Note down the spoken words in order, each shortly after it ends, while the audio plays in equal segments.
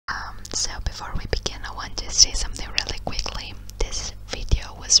Before we begin, I want to say something really quickly. This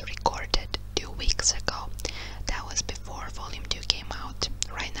video was recorded 2 weeks ago. That was before Volume 2 came out.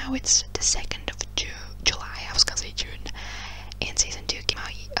 Right now it's the 2nd of July, I was gonna say June. And Season 2 came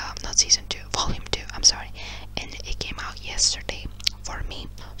out, not Season 2, Volume 2, I'm sorry. And it came out yesterday for me.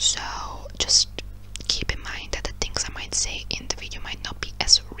 So just keep in mind that the things I might say in the video might not be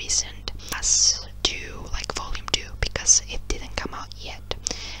as recent as to like Volume 2 because it didn't come out yet.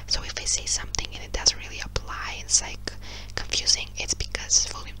 So if I say something and it doesn't really apply, it's like confusing, it's because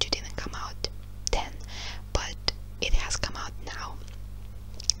Volume 2 didn't come out then, but it has come out now.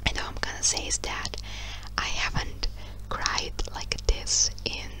 And all I'm gonna say is that I haven't cried like this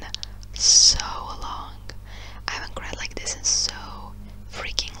in so long. I haven't cried like this in so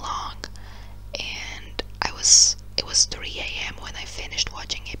freaking long. And it was 3 a.m. when I finished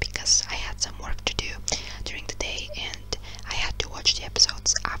watching it because I had some work to do during the day and I had to watch the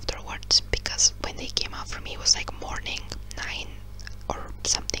episodes afterwards because when they came out for me it was like morning 9 or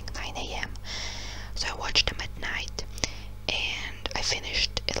something, 9 a.m. So I watched them at night and I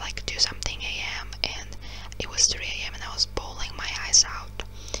finished at like 2 something a.m. and it was 3 a.m. and I was bawling my eyes out.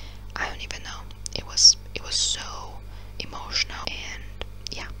 I don't even know. It was so emotional and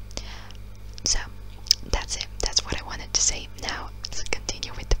yeah. So that's it. That's what I wanted to say. Now let's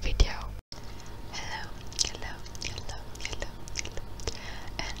continue with the video. Hello, hello, hello, hello, hello,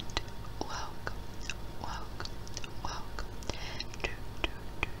 and welcome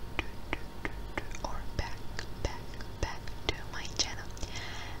or back to my channel.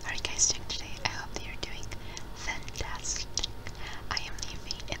 How are you guys doing today? I hope that you're doing fantastic. I am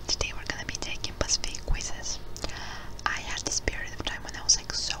Evie, and today we're gonna be taking BuzzFeed quizzes. I had this period of time when I was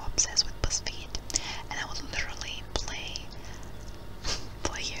like so obsessed with BuzzFeed, and I would literally play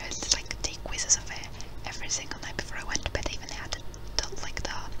it, like take quizzes of it every single night before I went to bed. I even had the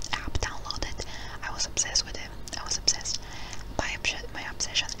app downloaded. I was obsessed with it. I was obsessed. My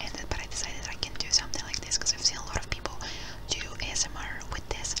obsession ended, but I decided I can do something like this because I've seen a lot of people do ASMR with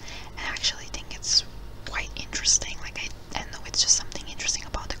this, and I actually think it's quite interesting. Like I don't know, it's just something interesting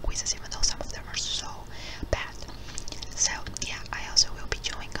about the quizzes, even though some of them are so bad. So yeah, I also will be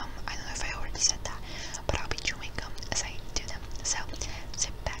chewing gum. I don't know if I already said that, but I'll be chewing gum as I do them. So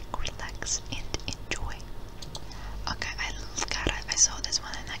sit back, relax, and enjoy. Okay, I saw this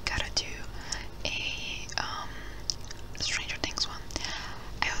one and I gotta do a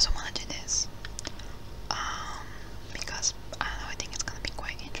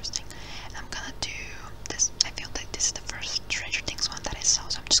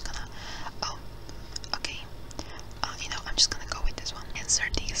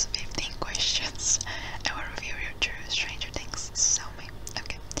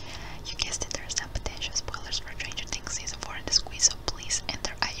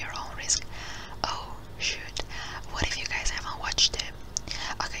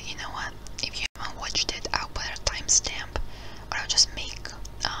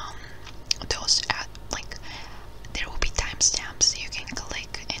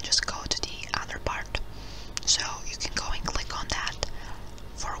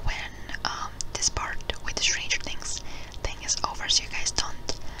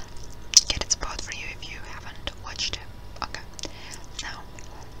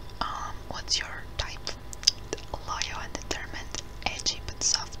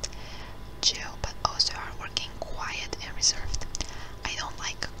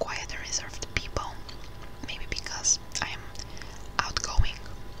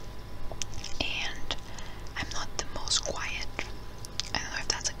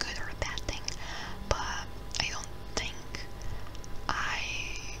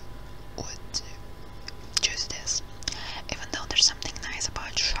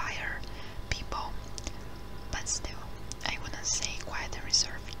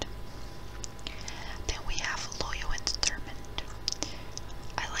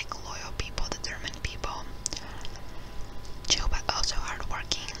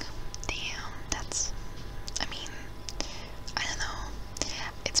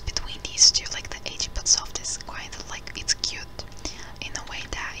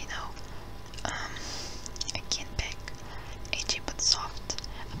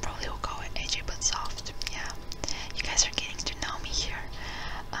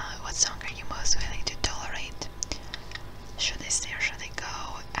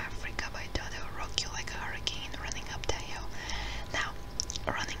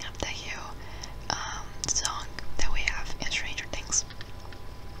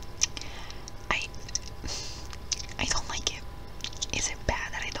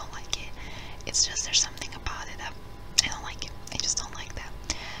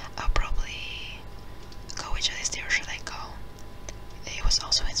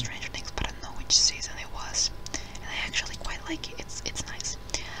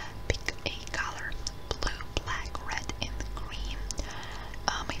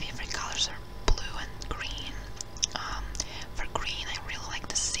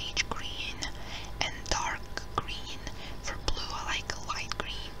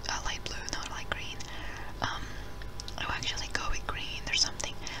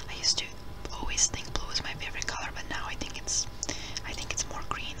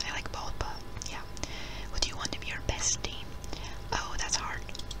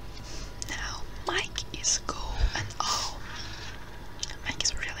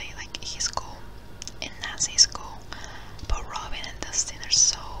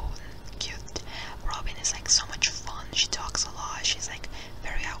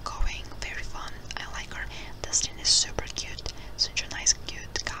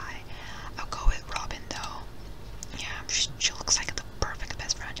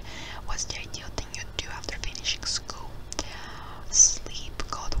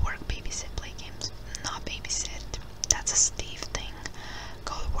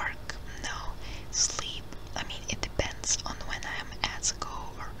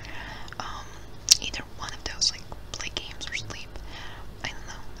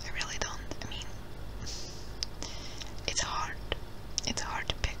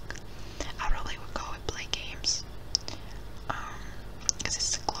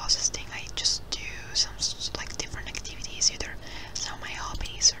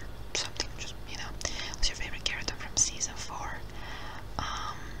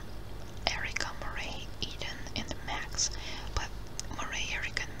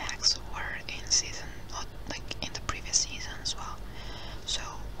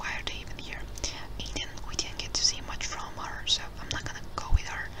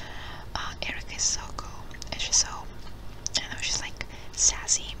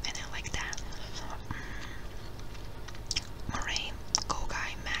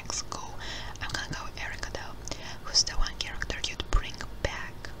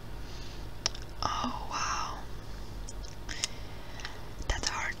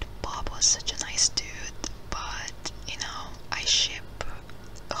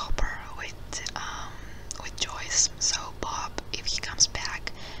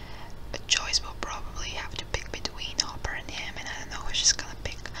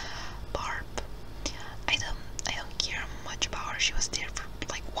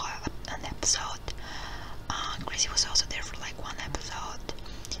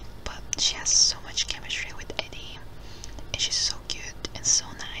she has so much chemistry with Eddie, and she's so cute and so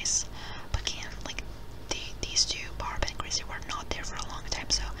nice. But again, like these two, Barb and Chrissy, were not there for a long time,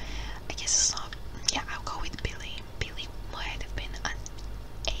 so I guess it's not. Yeah, I'll go with Billy. Billy might have been an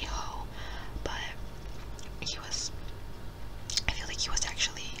a-hole, but he was. I feel like he was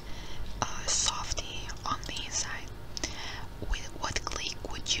actually softy on the inside. With what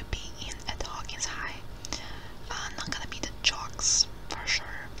clique would you be in at Hawkins High? Not gonna be the jocks for sure.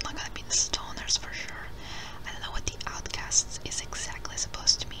 Not gonna be the stoners for sure. I don't know what the outcasts is exactly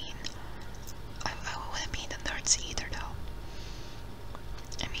supposed to mean. I wouldn't be the nerds either though.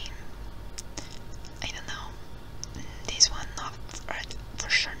 I mean, I don't know. This one not for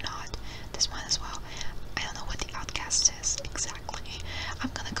sure not. This one as well. I don't know what the outcast is exactly. I'm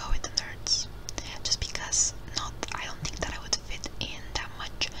gonna go with the nerds. Just because I don't think that I would fit in that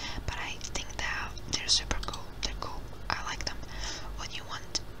much, but I think that they're super cool. They're cool. I like them. What do you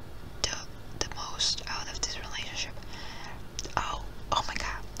want the most out of this relationship? Oh my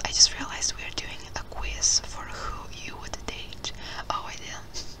god. I just realized we are doing a quiz for who you would date. Oh, I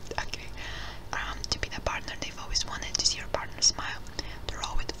didn't. Okay. To be the partner they've always wanted, to see your partner smile, to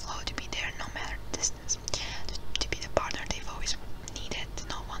roll with the flow, to be there no matter the distance, to be the partner they've always needed,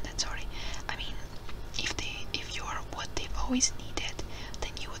 not wanted, sorry. I mean, if you are what they've always needed,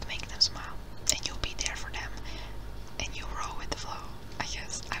 then you would make them smile, and you'll be there for them, and you roll with the flow. I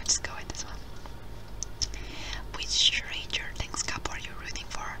guess I would just go with this one. Which Stranger Things couple are you rooting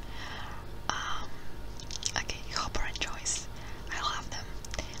for? Okay, Hopper and Joyce. I love them.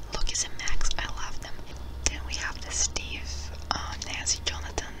 Lucas and Max, I love them. Then we have the Steve, Nancy,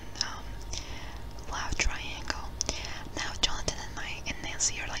 Jonathan, love triangle. Now Jonathan and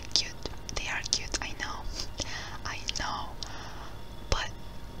Nancy are like cute. They are cute, I know. I know. But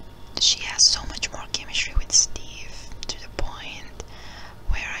she has so much more chemistry with Steve, to the point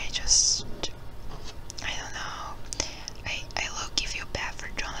where I don't know. I low-key feel bad for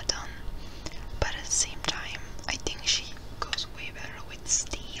Jonathan, but at the same time, I think she goes way better with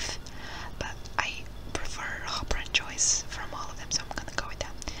Steve. But I prefer Hopper and Joyce from all of them, so I'm gonna go with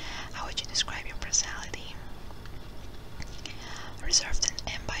that. How would you describe your personality? Reserved and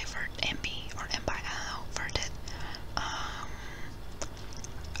MB or MB, I don't know, verted.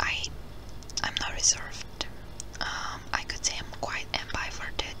 I'm not reserved. I could say I'm quite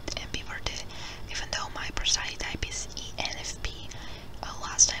ambiverted, even though my personality type is ENFP.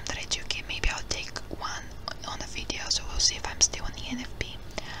 Last time that I took it, maybe I'll take one on the video, so we'll see if I'm still an ENFP.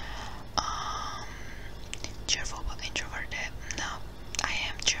 Cheerful but introverted. No, I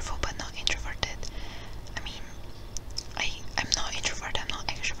am cheerful but not introverted. I mean, I'm not introverted, I'm not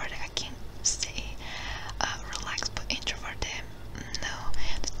extroverted. I can't say relaxed but introverted. No,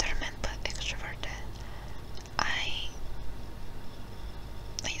 determined but extroverted. I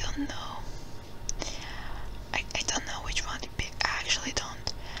don't know. I don't know which one to pick. I actually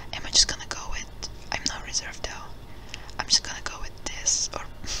don't. Am I just gonna go with, I'm not reserved though. I'm just gonna go with this, or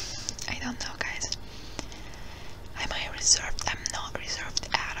I don't know, guys. Am I reserved? I'm not reserved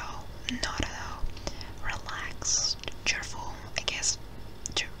at all. Not at all. Relaxed, cheerful, I guess.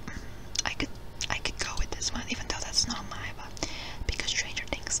 I could go with this one, even though that's not my vibe. Because Stranger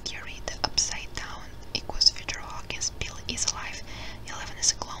Things carry the upside down equals future Hawkins. Bill is alive. 11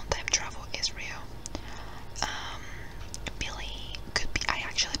 is a clone. Time travel is real. Billy could be. I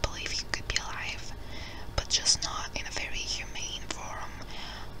actually believe he could be alive, but just not in a very humane form.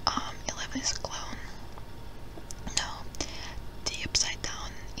 11 is a clone. No, the upside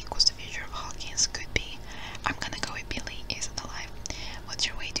down equals the future of Hawkins.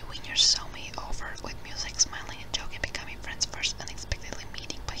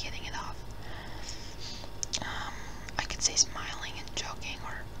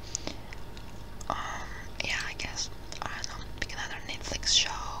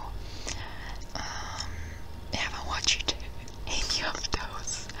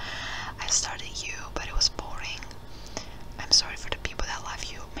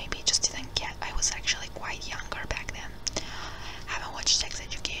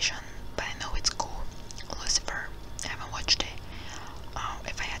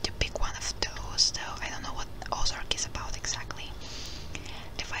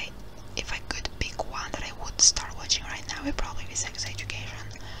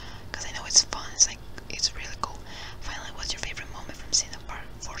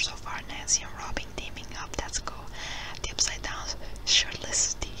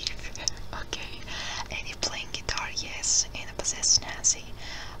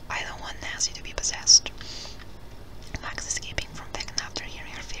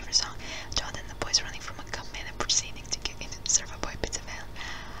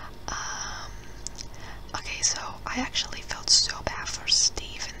 I actually felt so bad for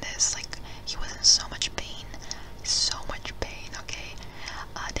Steve in this. Like, he was in so much pain. So much pain, okay?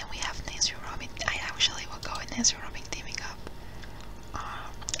 Then we have Nancy Robin. I actually will go with Nancy Robin teaming up.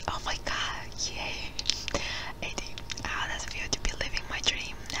 Oh my god, yay. Eddie, how does it feel to be living my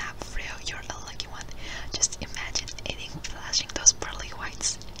dream? Nah, for real, you're a lucky one. Just imagine Eddie flashing those pearly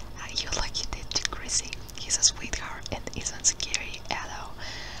whites. You lucky did to Chrissy. He's a sweetheart and isn't scary at all.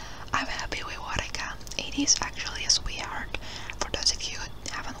 I'm happy with what I got. Eddie is actually a sweetheart. For those of you who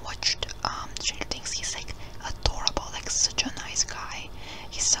haven't watched Stranger Things, he's like adorable, like such a nice guy.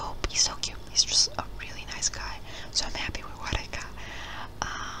 He's so cute. He's just a really nice guy. So I'm happy with what I got.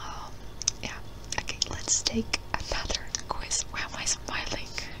 Yeah. Okay, let's take another quiz. Why am I smiling?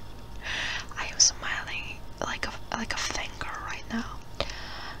 I am smiling like a finger right now.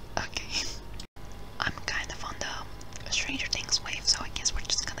 Okay. I'm kind of on the Stranger Things wave, so I guess we're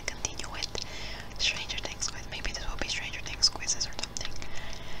just gonna continue with Stranger Things quiz. Maybe this will be Stranger Things quizzes or something.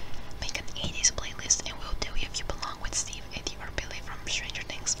 Make an 80s playlist and we'll tell you if you belong with Steve, Eddie, or Billy from Stranger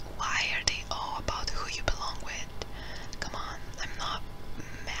Things. Why are they all about who you belong with? Come on, I'm not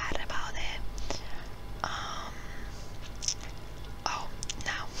mad about it. Oh,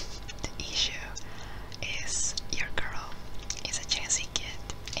 now the issue is your girl is a Gen-Z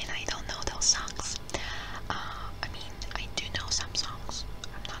kid, and I don't know those songs. I mean, I do know some songs,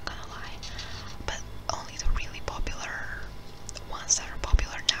 I'm not gonna lie, but only the really popular ones that are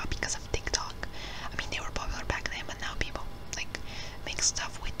popular now because of TikTok. I mean, they were popular back then, but now people like make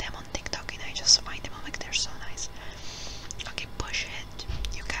stuff with them on TikTok, and I just find them, like, they're so nice. Okay, push it.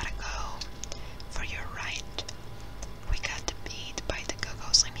 You gotta go for your right. We got the beat by the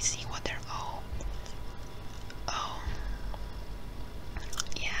Go-Go's. Let me see what they're. Oh,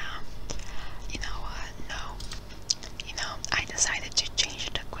 yeah. You know what? No. You know, I decided to change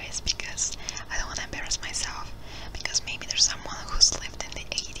the quiz because I don't want to embarrass myself. Because maybe there's someone who's lived in the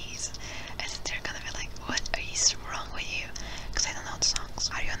 80s and they're gonna be like, what is wrong with you? Because I don't know the songs.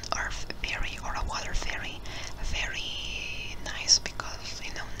 Are you an earth fairy or a water fairy? Very nice, because,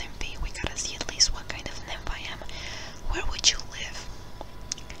 you know, Nymphy, we gotta see at least what kind of nymph I am. Where would you live?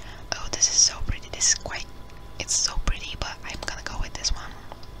 Oh, this is so pretty. It's so pretty, but I'm gonna go with this one.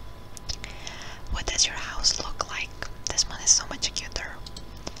 What does your house look like? This one is so much cuter.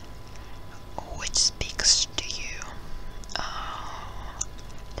 Which speaks to you? Oh,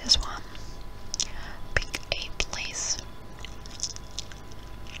 this one. Pick a place.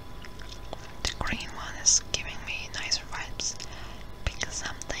 The green one is giving me nicer vibes. Pick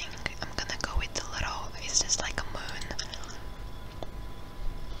something. I'm gonna go with the little. Is this like a moon?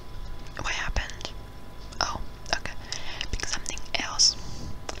 What happened? Oh, okay. Pick something else.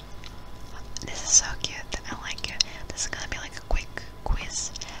 This is so cute. I like it. This is gonna be like a quick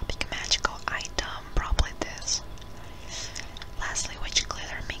quiz. Pick a magical item. Probably this. Lastly, which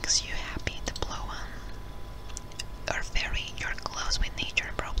glitter makes you happy? The blue one. Or fairy. You're close with nature.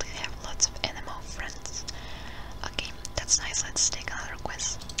 Probably have lots of animal friends. Okay, that's nice. Let's take another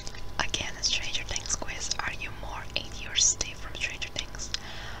quiz. Again, a Stranger Things quiz. Are you more 80 or Steve from Stranger Things?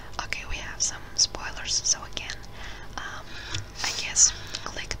 Okay, we have some spoilers. So again, I guess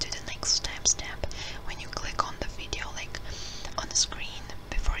click to the next timestamp. When you click on the video, like on the screen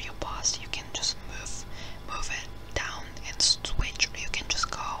before you pause, you can just move it down and switch, or you can just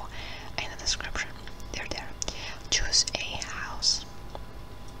go in the description. They're there. Choose a house.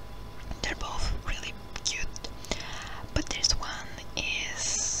 They're both really cute, but this one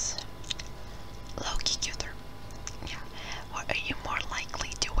is low-key cuter. Yeah. What are you more likely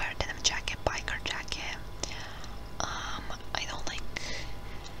to wear? Denim jacket, biker jacket? I don't like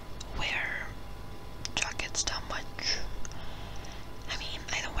wear jackets that much. I mean,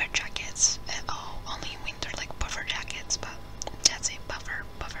 I don't wear jackets at all, only in winter, like puffer jackets, but that's it, puffer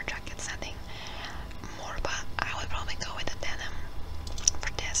jackets, nothing more. But I would probably go with the denim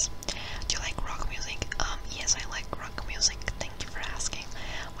for this. Do you like rock music? Yes, I like rock music. Thank you for asking.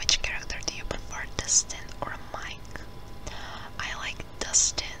 Which character do you prefer, Dustin or Mike? I like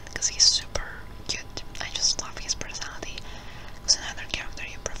Dustin because he's super cute. I just love his personality. Who's another character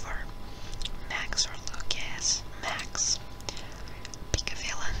you prefer? Max or Lucas? Max. Pick a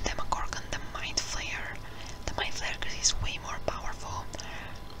villain. Demogorgon, the Mind Flayer. The Mind Flayer because he's way more powerful.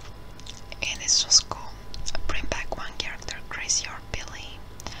 And it's just cool. Bring back one character, Gracie or Billy.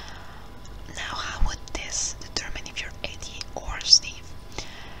 Now, how would this determine if you're Eddie or Steve?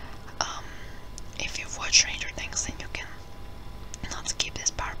 If you've watched Stranger Things, then you can not skip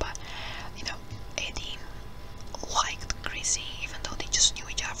this part, but, you know, Eddie liked Gracie, even though they just knew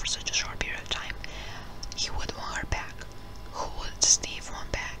each other for such a short period of time. He would want her back. Who would Steve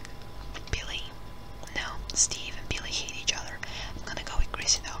want back? Billy? No, Steve.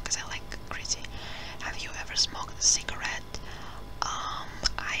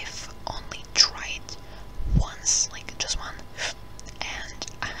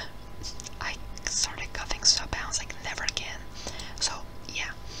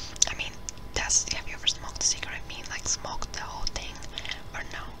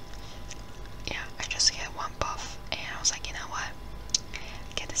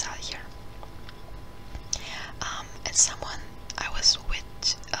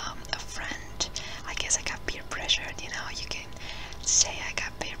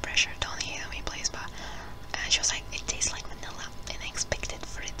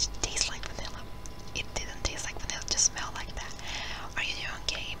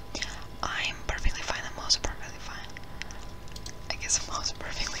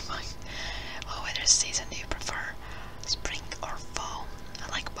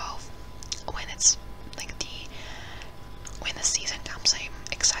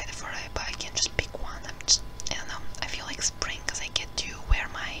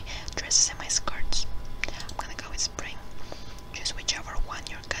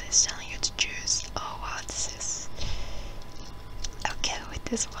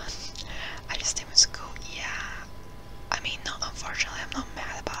 this one. I just think it's cool. Yeah. I mean, no, unfortunately, I'm not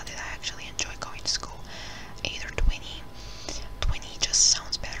mad about it. I actually enjoy going to school. Either 20 just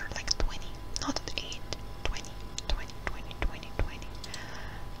sounds better, like 20, not 8, 20, 20, 20, 20, 20.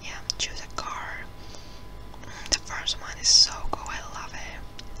 Yeah, choose a car. The first one is so cool, I love it.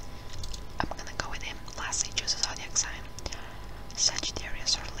 I'm gonna go with him. Lastly, choose a zodiac sign.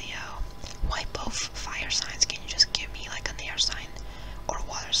 Sagittarius or Leo. Why both fire signs? Can you just give me like an air sign or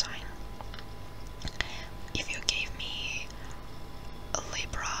water sign?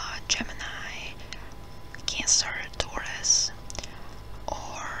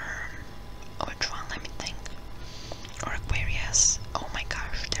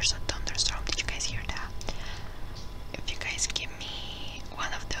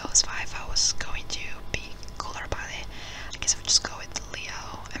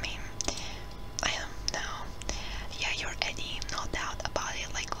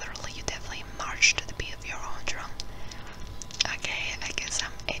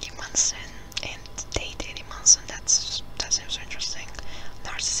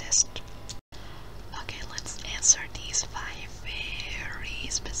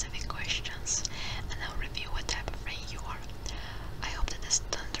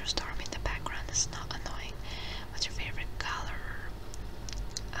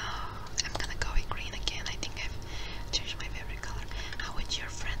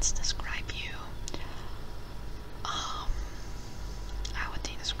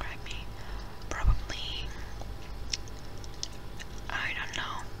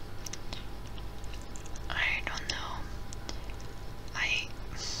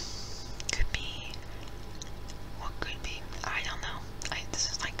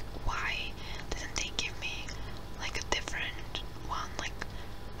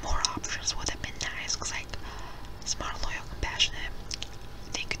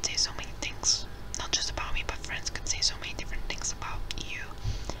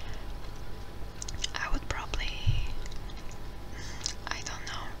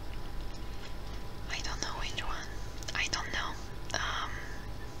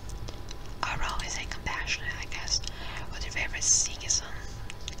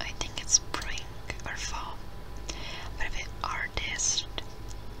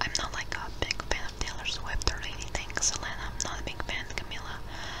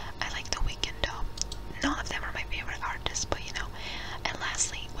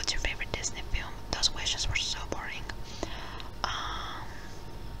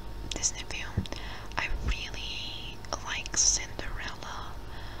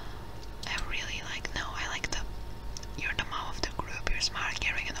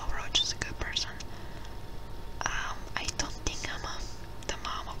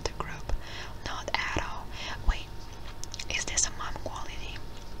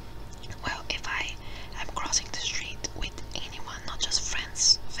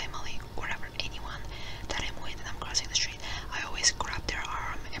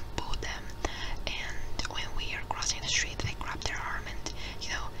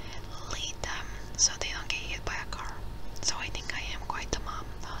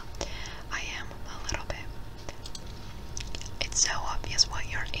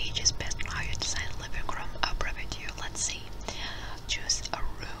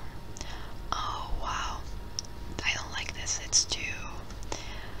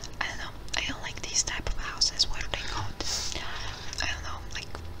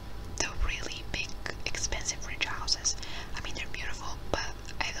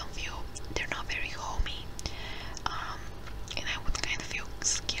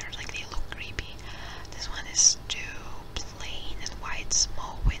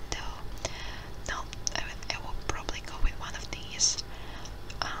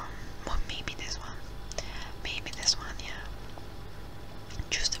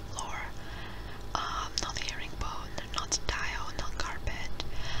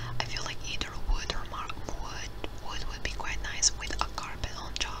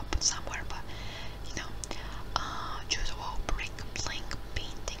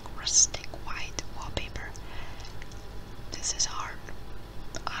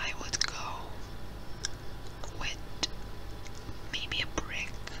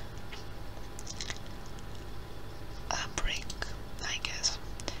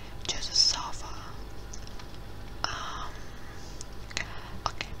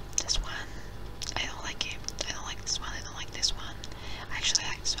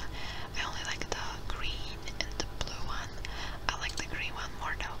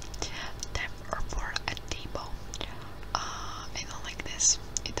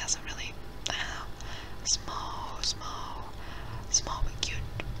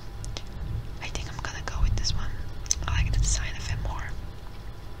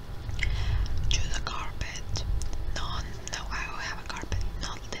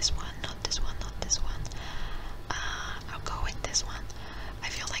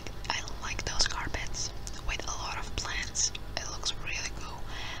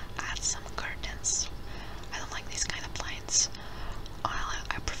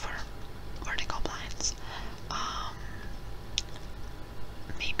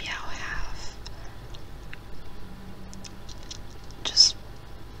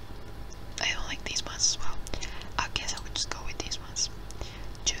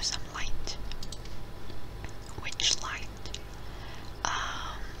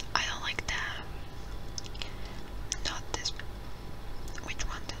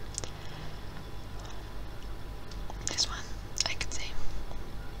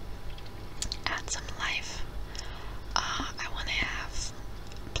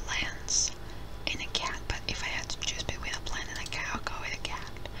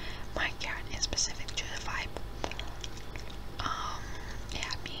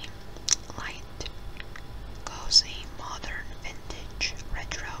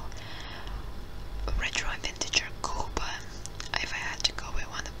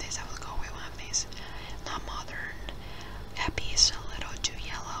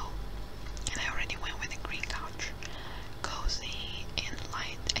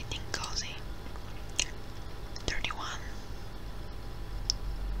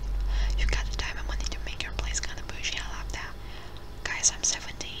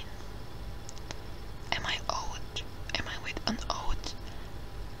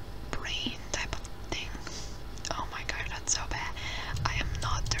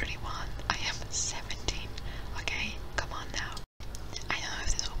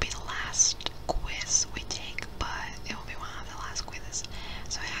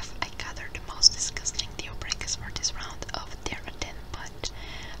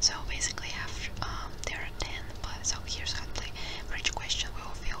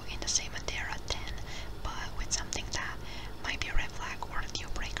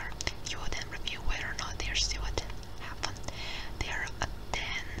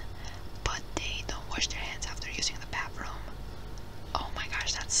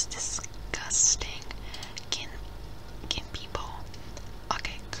 gosh, that's disgusting. Can people?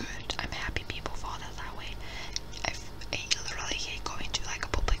 Okay, good. I'm happy people thought that way. I literally hate going to like a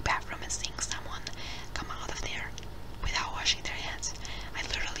public bathroom and seeing someone come out of there without washing their hands. I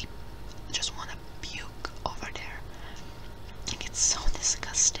literally just want to puke over there. Like, it's so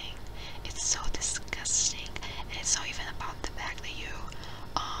disgusting. It's so disgusting. And it's not even about the fact that you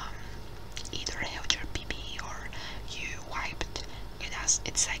either held your pee or you wiped it.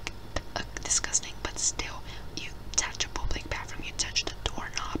 It's like disgusting, but still you touch a